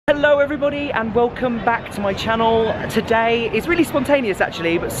Hello everybody and welcome back to my channel. Today is really spontaneous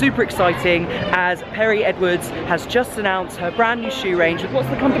actually, but super exciting as Perrie Edwards has just announced her brand new shoe range with, what's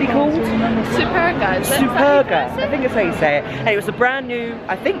the company called? Superga. Superga, I think that's how you say it. And it was a brand new,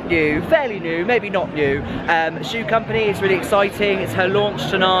 I think new, fairly new, maybe not new, shoe company. It's really exciting. It's her launch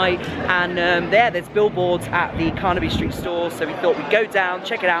tonight and there's billboards at the Carnaby Street store, so we thought we'd go down,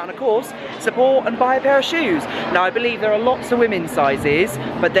 check it out, and of course support and buy a pair of shoes. Now I believe there are lots of women's sizes,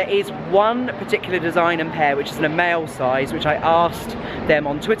 but there is one particular design and pair which is in a male size, which I asked them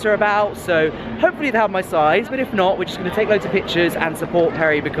on Twitter about, so hopefully they have my size, but if not, we're just going to take loads of pictures and support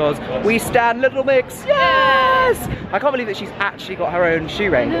Perrie because we stand Little Mix. Yes! I can't believe that she's actually got her own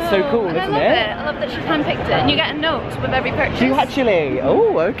shoe range. It's so cool, isn't it? I love that she's handpicked it, and you get a note with every purchase. Do you actually?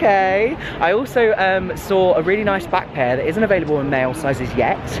 Oh, okay. I also saw a really nice back pair that isn't available in male sizes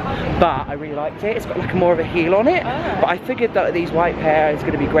yet, but I really liked it. It's got like more of a heel on it, but I figured that these white pair is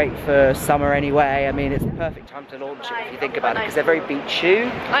going to be great for summer anyway. I mean, it's the perfect time to launch it if you think about it, because they're very beach shoe.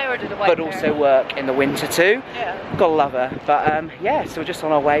 I ordered a white but pair. Also work in the winter too. Yeah. Gotta love her. But yeah, so we're just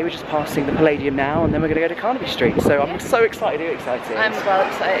on our way. We're just passing the Palladium now, and then we're gonna go to Carnaby Street. So I'm so excited. Are you excited? I'm well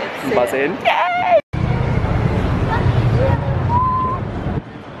excited. I'm buzzing. Yay!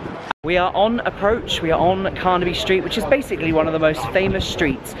 We are on approach, we are on Carnaby Street, which is basically one of the most famous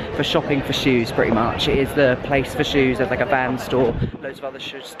streets for shopping for shoes, pretty much. It is the place for shoes. There's like a van store, loads of other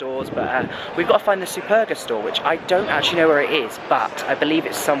shoe stores, but we've got to find the Superga store, which I don't actually know where it is, but I believe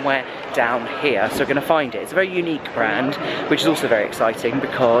it's somewhere down here, so we're going to find it. It's a very unique brand, which is also very exciting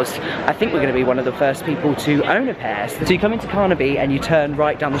because I think we're going to be one of the first people to own a pair. So you come into Carnaby and you turn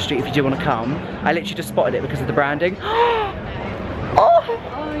right down the street if you do want to come. I literally just spotted it because of the branding.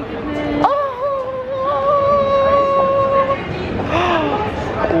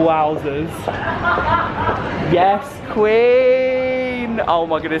 Wowzers. Yes, queen! Oh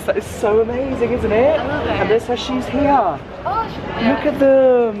my goodness, that is so amazing, isn't it? I love it. And there's her shoes here. Oh, yeah. Look at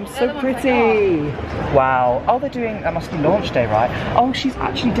them, so pretty. Wow. Oh, they're doing, that must be launch day, right? Oh, she's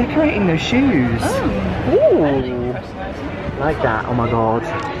actually decorating those shoes. Oh. Ooh. Like that, oh my god.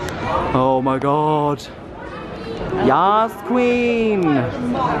 Oh my god. Yes, queen!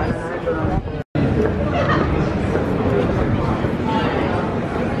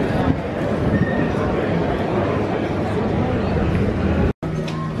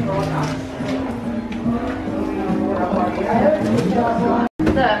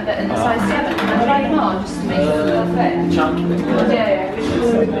 But in the size 7, I'm trying on just to make it a little fit. Chunky. Yeah.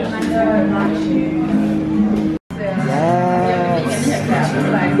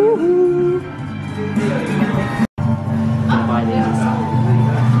 Yes. Woohoo.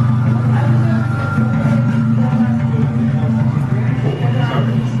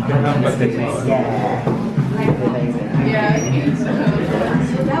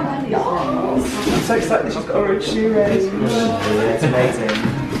 I'm so excited that she's got her own shoe range. It's amazing.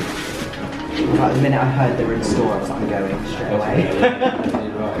 Like the minute I heard they were in the store, I was like, I'm going straight away.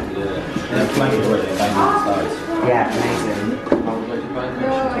 Yeah, amazing.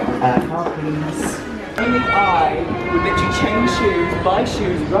 Car please. Only I would literally change shoes, buy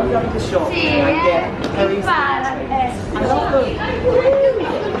shoes, run down to the shop and get Perrie's. I love them.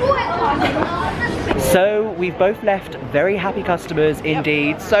 So we've both left very happy customers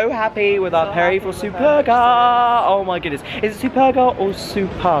indeed. So happy with our Perrie for Superga. Oh my goodness. Is it Superga or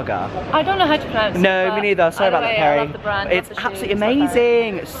Superga? I don't know how to pronounce it. No, me neither. Sorry about that, Perrie. I love the brand, it's absolutely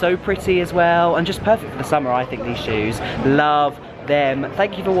amazing. So pretty as well, and just perfect for the summer, I think, these shoes. Love them.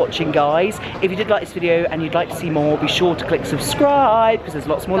 Thank you for watching, guys. If you did like this video and you'd like to see more, be sure to click subscribe because there's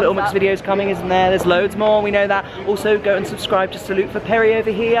lots more Little Mix videos coming, isn't there? There's loads more, we know that. Also go and subscribe to salute for Perrie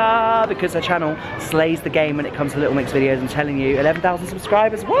over here because her channel slays the game when it comes to Little Mix videos. I'm telling you, 11,000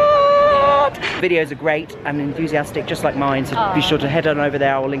 subscribers, what? Videos are great and enthusiastic just like mine, so be sure to head on over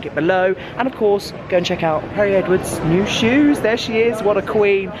there. I will link it below, and of course go and check out Perrie Edwards' new shoes. There she is, what a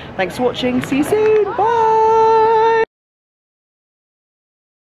queen. Thanks for watching, see you soon, bye.